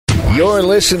You're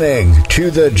listening to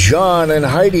the John and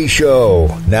Heidi Show.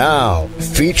 Now,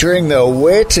 featuring the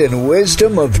wit and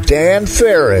wisdom of Dan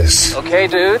Farris. Okay,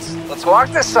 dudes, let's walk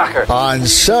this sucker. On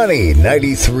Sunny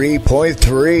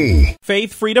 93.3.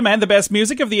 Faith, freedom, and the best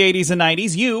music of the 80s and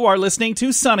 90s. You are listening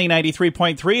to Sunny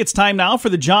 93.3. It's time now for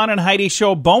the John and Heidi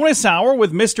Show bonus hour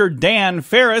with Mr. Dan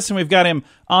Farris, and we've got him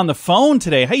on the phone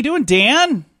today. How you doing,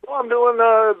 Dan? Well, I'm doing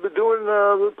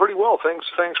pretty well. Thanks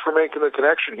for making the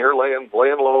connection here, laying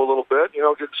low a little bit,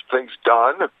 getting some things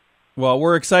done. Well,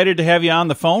 we're excited to have you on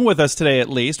the phone with us today, at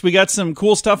least. We got some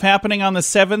cool stuff happening on the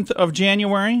 7th of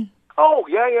January. Oh,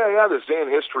 yeah. This day in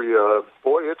history,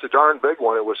 boy, it's a darn big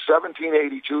one. It was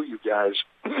 1782, you guys.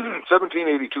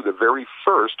 1782, the very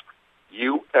first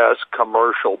U.S.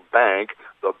 commercial bank,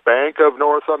 the Bank of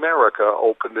North America,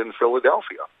 opened in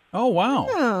Philadelphia. Oh, wow.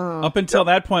 Oh. Up until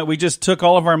that point, we just took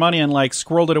all of our money and,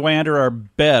 squirreled it away under our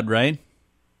bed, right?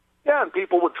 Yeah, and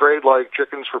people would trade,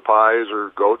 chickens for pies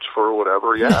or goats for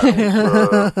whatever, yeah.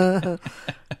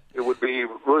 It would be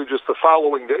really just the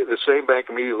following day. The same bank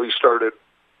immediately started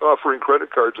offering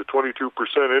credit cards at 22%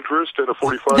 interest and a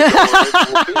 $45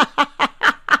 annual fee.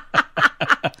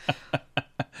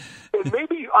 And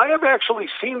maybe I have actually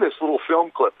seen this little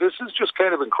film clip. This is just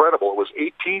kind of incredible. It was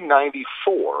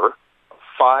 1894.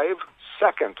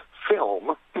 5-second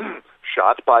film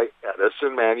shot by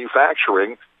Edison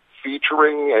Manufacturing,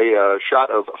 featuring a shot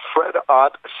of Fred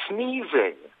Ott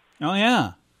sneezing. Oh,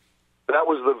 yeah. That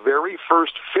was the very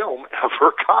first film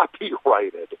ever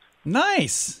copyrighted.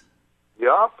 Nice.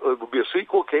 Yeah, it would be a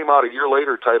sequel, came out a year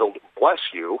later titled Bless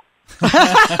You.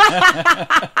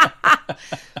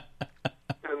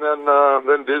 And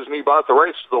then Disney bought the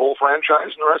rights to the whole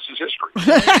franchise, and the rest is history.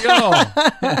 There you go.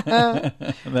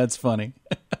 That's funny.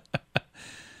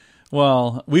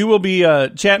 Well, we will be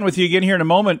chatting with you again here in a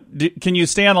moment. Can you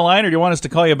stay on the line, or do you want us to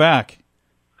call you back?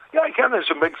 Yeah, I can. There's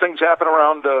some big things happening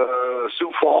around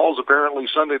Sioux Falls. Apparently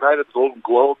Sunday night at the Golden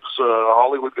Globes,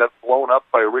 Hollywood got blown up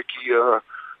by Ricky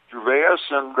Gervais,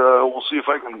 and we'll see if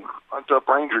I can hunt up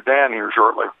Ranger Dan here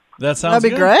shortly. That sounds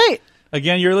That'd be great.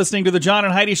 Again, you're listening to the John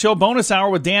and Heidi Show bonus hour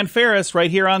with Dan Farris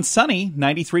right here on Sunny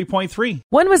 93.3.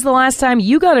 When was the last time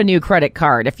you got a new credit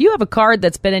card? If you have a card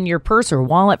that's been in your purse or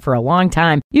wallet for a long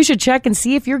time, you should check and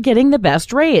see if you're getting the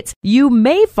best rates. You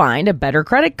may find a better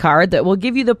credit card that will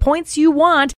give you the points you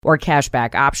want or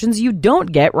cashback options you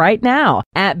don't get right now.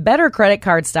 At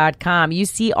bettercreditcards.com, you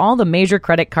see all the major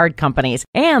credit card companies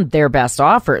and their best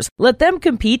offers. Let them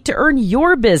compete to earn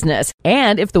your business.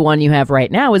 And if the one you have right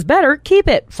now is better, keep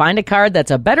it. Find a card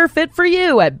that's a better fit for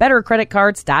you at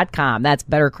bettercreditcards.com. That's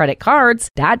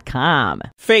bettercreditcards.com.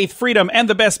 Faith, freedom, and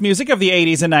the best music of the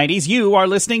 80s and 90s. You are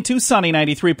listening to Sunny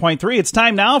 93.3. It's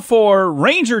time now for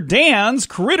Ranger Dan's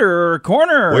Critter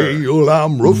Corner. Well,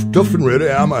 I'm rough, tough, and ready.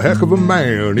 I'm a heck of a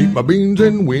man. Eat my beans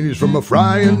and weenies from a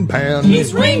frying pan.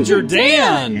 He's Ranger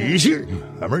Dan. Easy.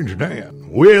 I'm Ranger Dan.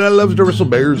 Well, I loves to wrestle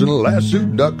bears and lasso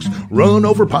ducks. Run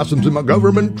over possums in my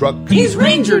government truck. He's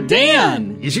Ranger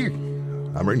Dan. Easy.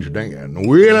 I'm Ranger Dan.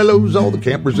 Well, I loves all the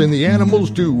campers and the animals,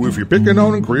 too. If you're picking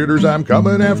on critters, I'm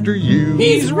coming after you.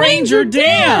 He's Ranger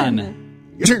Dan.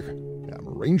 Yes, sir. I'm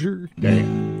Ranger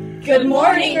Dan. Good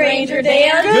morning, Ranger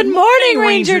Dan. Good morning,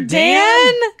 Ranger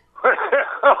Dan.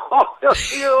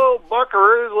 You old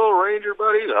buckaroos, little ranger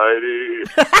buddies. Heidi.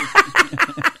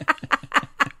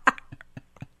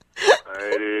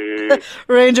 Heidi.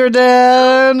 Ranger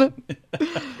Dan.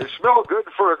 You smell good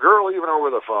for a girl even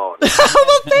over the phone.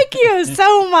 Well, thank you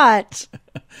so much.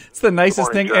 It's the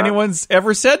nicest thing anyone's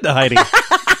ever said to Heidi.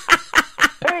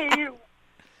 Hey, you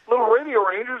little radio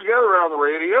rangers, gather around the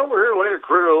radio. We're here to lay a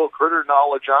little critter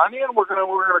knowledge on you, and we're gonna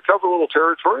cover a little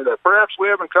territory that perhaps we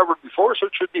haven't covered before, so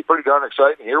it should be pretty darn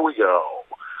exciting. Here we go.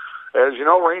 As you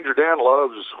know, Ranger Dan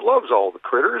loves all the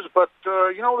critters, but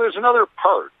there's another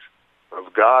part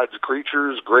of God's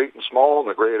creatures, great and small, in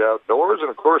the great outdoors. And,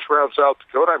 of course, around South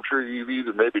Dakota, I'm sure you've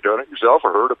either maybe done it yourself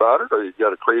or heard about it, or you've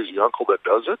got a crazy uncle that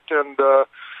does it. And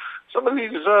some of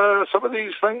these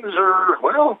things are,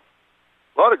 well,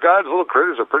 a lot of God's little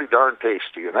critters are pretty darn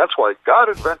tasty, and that's why God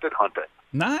invented hunting.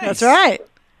 Nice. That's right.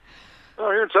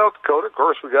 Well, here in South Dakota, of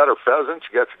course, we got our pheasants,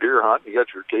 you got your deer hunt, you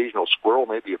got your occasional squirrel,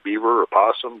 maybe a beaver, a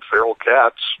possum, feral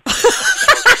cats. But,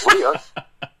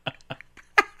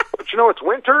 it's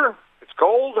winter.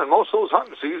 Cold, and most of those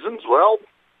hunting seasons, well,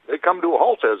 they come to a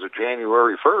halt as of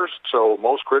January 1st, so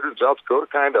most critters in South Dakota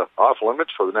kind of off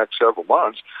limits for the next several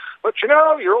months. But,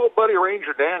 your old buddy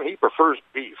Ranger Dan, he prefers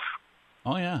beef.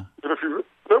 Oh, yeah. And if you've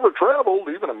ever traveled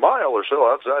even a mile or so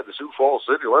outside the Sioux Falls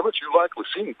city limits, you've likely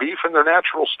seen beef in their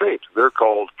natural state. They're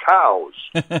called cows.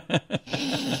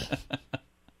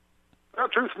 Now,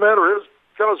 truth of the matter is,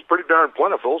 cows are pretty darn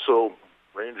plentiful, so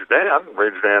Ranger Dan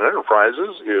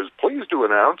Enterprises, is pleased to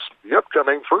announce the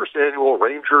upcoming first annual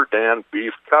Ranger Dan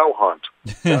Beef Cow Hunt.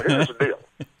 Now, here's the deal.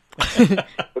 A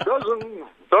dozen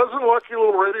lucky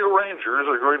little radio rangers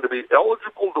are going to be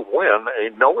eligible to win a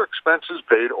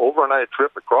no-expenses-paid overnight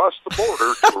trip across the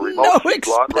border to a remote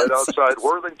feedlot right outside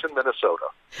Worthington, Minnesota.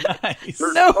 Nice.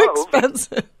 No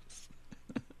expenses.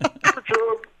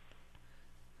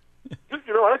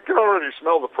 You know, I can already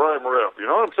smell the prime rib. You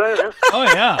know what I'm saying? Oh,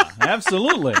 yeah,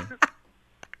 absolutely.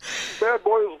 Bad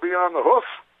boys will be on the hoof,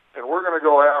 and we're going to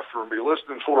go after them. Be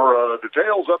listening for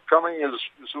details upcoming as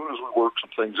soon as we work some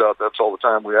things out. That's all the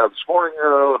time we have this morning.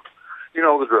 You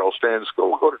know the drill. Stand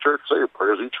still, go to church, say your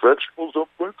prayers, eat vegetables, don't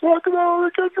play clock an hour,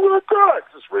 catch you on God.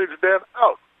 This is Ranger Dan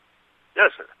out.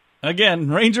 Yes, sir. Again,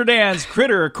 Ranger Dan's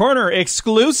Critter Corner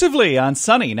exclusively on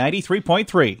Sunny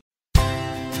 93.3.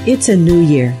 It's a new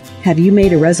year. Have you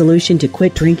made a resolution to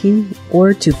quit drinking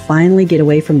or to finally get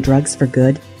away from drugs for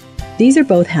good? These are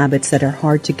both habits that are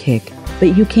hard to kick,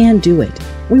 but you can do it.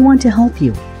 We want to help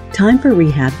you.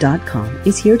 TimeForRehab.com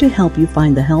is here to help you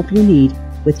find the help you need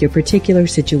with your particular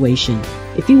situation.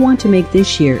 If you want to make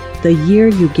this year the year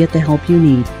you get the help you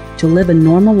need to live a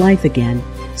normal life again,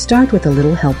 start with a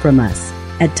little help from us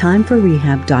at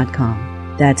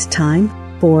TimeForRehab.com. That's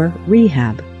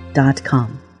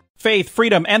TimeForRehab.com. Faith,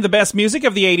 freedom, and the best music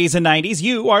of the 80s and 90s.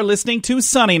 You are listening to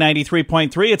Sunny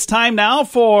 93.3. It's time now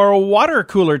for Water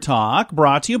Cooler Talk,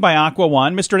 brought to you by Aqua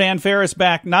One. Mr. Dan Farris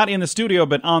back, not in the studio,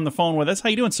 but on the phone with us. How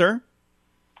you doing, sir?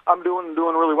 I'm doing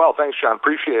really well. Thanks, John.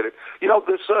 Appreciate it. You know,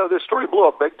 this story blew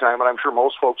up big time, and I'm sure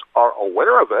most folks are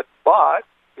aware of it, but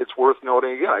it's worth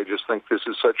noting again. I just think this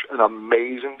is such an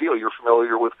amazing deal. You're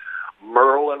familiar with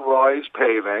Merle and Roy's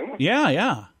Paving. Yeah.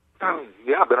 Yeah,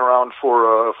 been around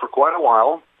for quite a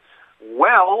while.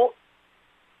 Well,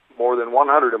 more than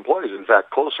 100 employees, in fact,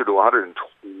 closer to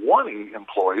 120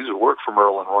 employees who work for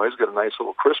Merle and Roy's get a nice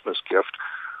little Christmas gift.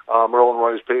 Merle and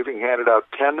Roy's Paving handed out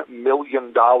 $10 million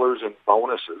in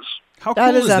bonuses. How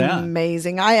cool is that? That is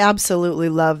amazing. I absolutely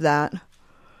love that.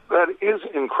 That is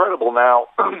incredible. Now,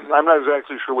 I'm not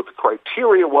exactly sure what the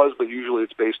criteria was, but usually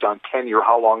it's based on tenure.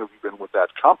 How long have you been with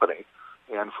that company?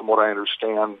 And from what I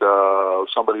understand,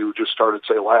 somebody who just started,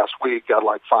 say, last week got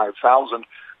like $5,000.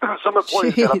 Some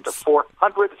employees got up to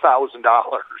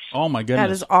 $400,000. Oh, my goodness. That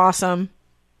is awesome.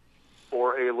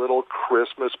 For a little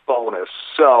Christmas bonus.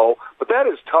 So, but that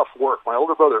is tough work. My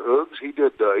older brother, Uggs, he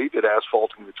did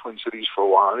asphalting in the Twin Cities for a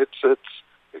while. It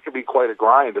can be quite a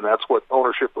grind, and that's what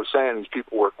ownership was saying. These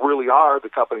people work really hard. The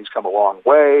company's come a long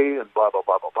way, and blah, blah,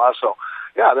 blah, blah, blah. So,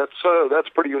 yeah, that's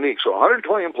pretty unique. So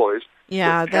 120 employees.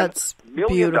 Yeah, that's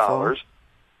beautiful. $1 million.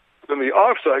 Then the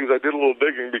offside is I did a little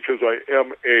digging because I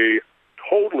am a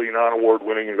totally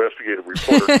non-award-winning investigative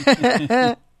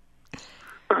reporter.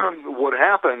 What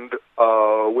happened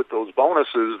with those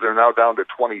bonuses, they're now down to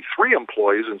 23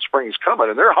 employees, and spring's coming,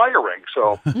 and they're hiring.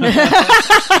 So,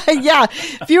 yeah,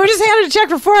 if you were just handed a check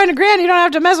for $400,000, you don't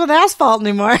have to mess with asphalt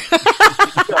anymore. As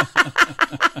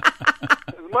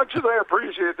much as I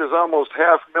appreciate there's almost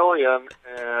 $500,000,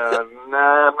 and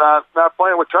I'm not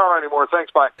playing with tar anymore.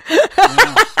 Thanks, bye.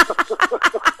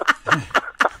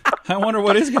 I wonder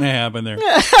what is going to happen there.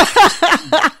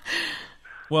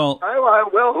 Well,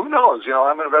 well, who knows? You know,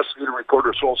 I'm an investigative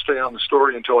reporter, so I'll stay on the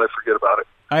story until I forget about it.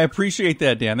 I appreciate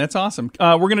that, Dan. That's awesome.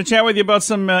 We're going to chat with you about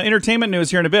some entertainment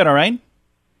news here in a bit, all right?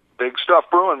 Big stuff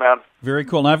brewing, man. Very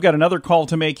cool. Now, I've got another call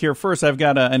to make here first. I've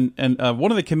got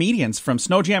one of the comedians from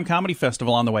Snow Jam Comedy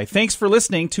Festival on the way. Thanks for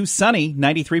listening to Sunny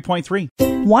 93.3.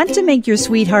 Want to make your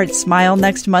sweetheart smile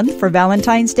next month for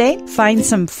Valentine's Day? Find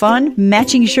some fun,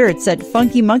 matching shirts at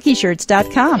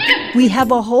funkymonkeyshirts.com. We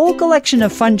have a whole collection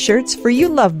of fun shirts for you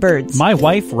lovebirds. My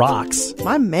wife rocks.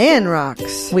 My man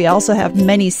rocks. We also have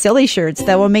many silly shirts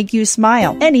that will make you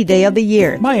smile any day of the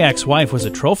year. My ex-wife was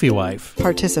a trophy wife.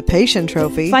 Participation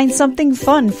trophy. Find something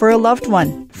fun for a loved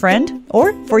one, friend,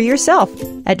 or for yourself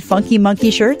at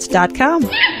funkymonkeyshirts.com.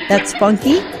 That's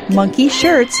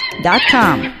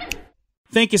funkymonkeyshirts.com.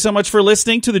 Thank you so much for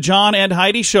listening to the John and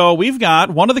Heidi Show. We've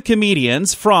got one of the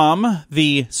comedians from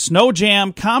the Snow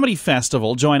Jam Comedy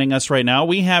Festival joining us right now.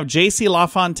 We have JC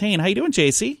LaFontaine. How you doing,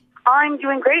 JC? I'm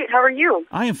doing great. How are you?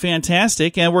 I am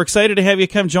fantastic, and we're excited to have you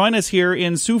come join us here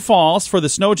in Sioux Falls for the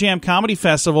Snow Jam Comedy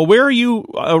Festival. Where are you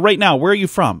right now? Where are you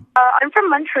from? I'm from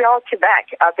Montreal,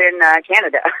 Quebec, up in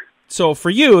Canada. So for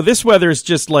you, this weather is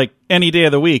just like any day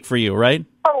of the week for you, right?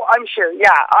 Oh, I'm sure. Yeah,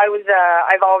 I've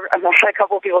had a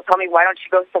couple of people tell me, why don't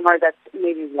you go somewhere that's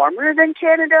maybe warmer than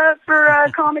Canada for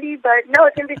comedy? But no,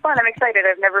 it's going to be fun. I'm excited.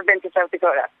 I've never been to South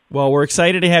Dakota. Well, we're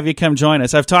excited to have you come join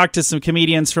us. I've talked to some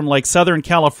comedians from like Southern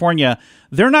California.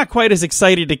 They're not quite as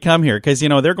excited to come here because,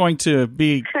 they're going to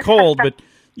be cold, but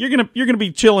you're gonna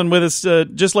be chilling with us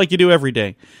just like you do every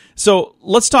day. So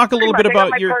let's talk a little bit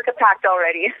about your... I got my parka packed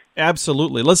already.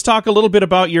 Absolutely. Let's talk a little bit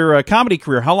about your comedy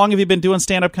career. How long have you been doing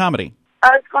stand-up comedy?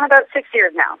 It's gone about 6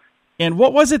 years now. And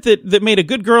what was it that made a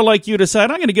good girl like you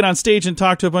decide, I'm going to get on stage and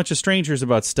talk to a bunch of strangers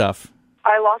about stuff?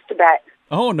 I lost a bet.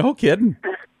 Oh, no kidding.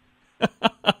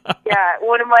 Yeah,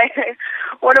 one of my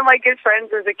good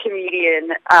friends is a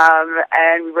comedian,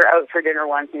 and we were out for dinner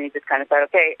once, and he just kind of said,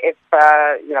 okay, if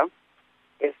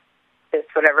this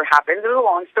whatever happens, it was a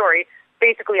long story.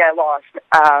 Basically, I lost.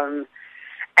 And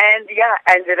yeah,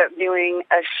 ended up doing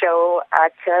a show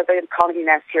at the Comedy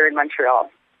Nest here in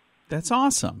Montreal. That's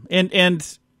awesome.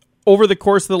 And over the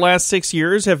course of the last 6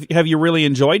 years, have you really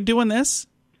enjoyed doing this?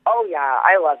 Oh, yeah.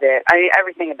 I love it.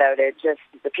 Everything about it. Just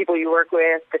the people you work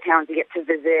with, the towns you get to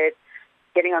visit,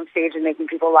 getting on stage and making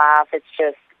people laugh. It's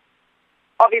just,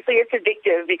 obviously it's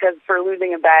addictive because for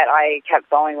losing a bet, I kept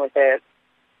going with it.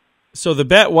 So the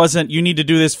bet wasn't you need to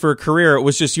do this for a career. It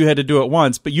was just you had to do it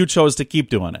once, but you chose to keep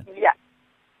doing it. Yeah,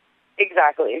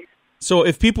 exactly. So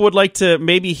if people would like to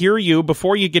maybe hear you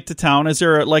before you get to town, is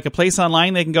there like a place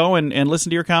online they can go and listen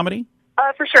to your comedy?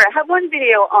 For sure. I have one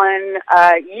video on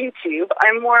YouTube.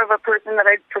 I'm more of a person that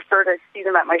I'd prefer to see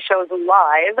them at my shows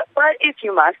live, but if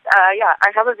you must, I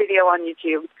have a video on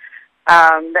YouTube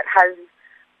that has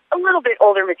a little bit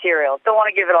older material. Don't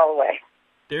want to give it all away.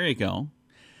 There you go.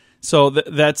 So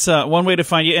that's one way to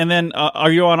find you. And then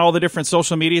are you on all the different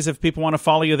social medias if people want to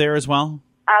follow you there as well?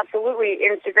 Absolutely.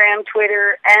 Instagram,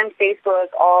 Twitter, and Facebook,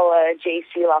 all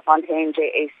JC LaFontaine,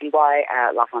 Jacy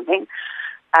LaFontaine.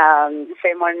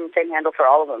 Same handle for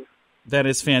all of them. That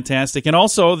is fantastic. And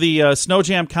also the Snow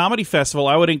Jam Comedy Festival,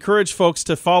 I would encourage folks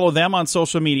to follow them on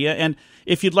social media. And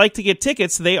if you'd like to get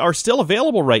tickets, they are still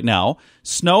available right now.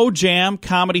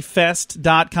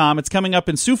 SnowJamComedyFest.com. It's coming up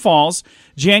in Sioux Falls,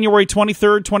 January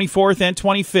 23rd, 24th, and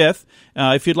 25th.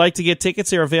 If you'd like to get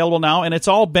tickets, they're available now. And it's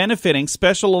all benefiting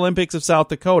Special Olympics of South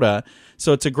Dakota.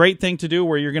 So it's a great thing to do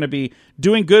where you're going to be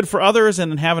doing good for others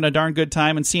and having a darn good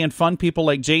time and seeing fun people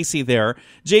like JC there.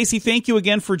 JC, thank you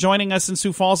again for joining us in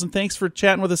Sioux Falls, and thanks for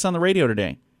chatting with us on the radio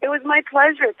today. It was my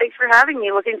pleasure. Thanks for having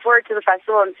me. Looking forward to the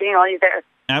festival and seeing all you there.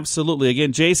 Absolutely.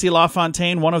 Again, JC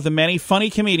LaFontaine, one of the many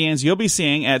funny comedians you'll be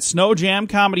seeing at Snow Jam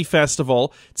Comedy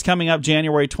Festival. It's coming up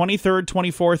January 23rd,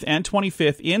 24th, and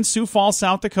 25th in Sioux Falls,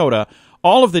 South Dakota.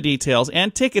 All of the details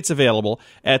and tickets available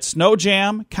at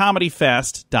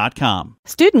SnowJamComedyFest.com.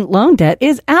 Student loan debt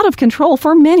is out of control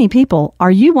for many people. Are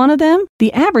you one of them?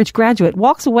 The average graduate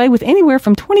walks away with anywhere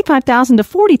from $25,000 to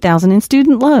 $40,000 in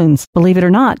student loans. Believe it or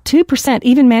not, 2%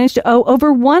 even manage to owe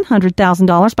over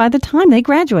 $100,000 by the time they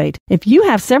graduate. If you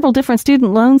have several different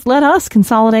student loans, let us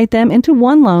consolidate them into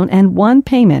one loan and one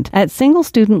payment at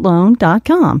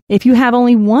singlestudentloan.com. If you have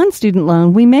only one student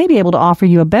loan, we may be able to offer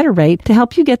you a better rate to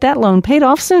help you get that loan paid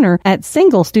off sooner at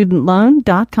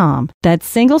singlestudentloan.com.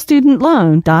 That's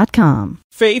singlestudentloan.com.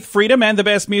 Faith, freedom, and the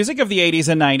best music of the 80s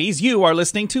and 90s. You are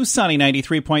listening to Sunny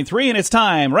 93.3, and it's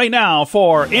time right now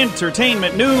for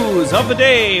entertainment news of the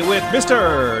day with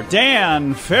Mr.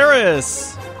 Dan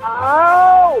Farris.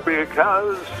 Oh,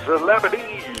 because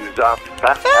celebrities are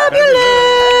fabulous.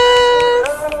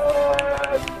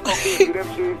 Okay,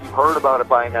 you've heard about it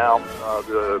by now.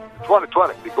 The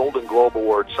 2020, the Golden Globe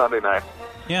Awards, Sunday night.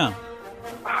 Yeah.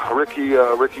 Ricky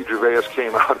Gervais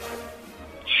came out and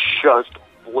just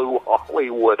blew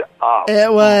Hollywood up.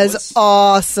 It was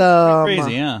awesome.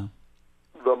 Crazy, yeah.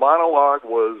 The monologue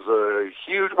was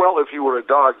huge. Well, if you were a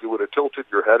dog, you would have tilted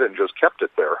your head and just kept it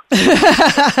there.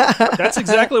 That's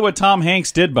exactly what Tom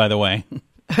Hanks did, by the way. And,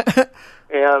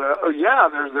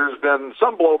 there's been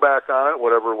some blowback on it,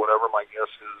 whatever. My guess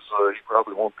is he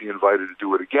probably won't be invited to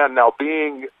do it again. Now,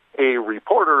 being a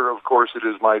reporter, of course, it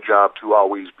is my job to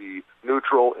always be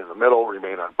neutral, in the middle,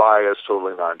 remain unbiased,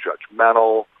 totally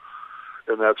non-judgmental,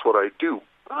 and that's what I do.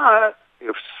 But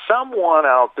if someone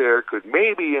out there could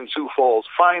maybe in Sioux Falls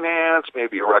finance,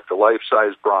 maybe erect a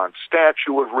life-size bronze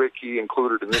statue of Ricky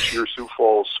included in this year's Sioux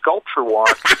Falls Sculpture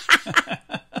Walk,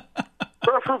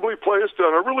 preferably placed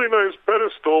on a really nice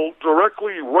pedestal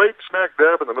directly right smack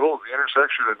dab in the middle of the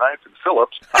intersection of 9th and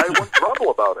Phillips, I wouldn't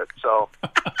grumble about it. So,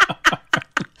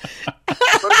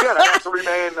 but again, I have to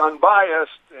remain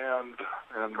unbiased and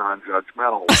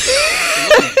non-judgmental.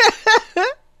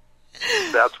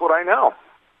 That's what I know.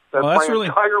 That's my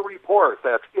entire report.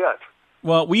 That's it.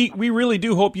 Well, we really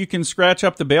do hope you can scratch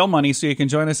up the bail money so you can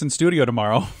join us in studio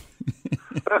tomorrow.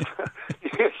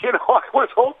 You know, I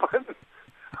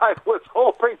was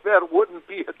hoping that wouldn't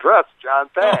be addressed, John.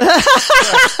 Thanks.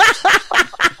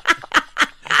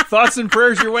 Thoughts and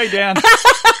prayers your way, Dan.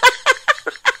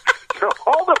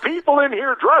 All the people in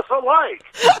here dress alike.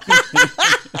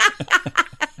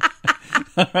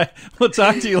 All right. We'll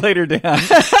talk to you later, Dan.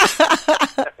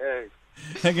 Hey.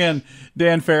 Again,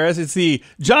 Dan Farris. It's the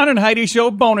John and Heidi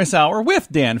Show bonus hour with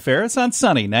Dan Farris on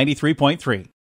Sunny 93.3.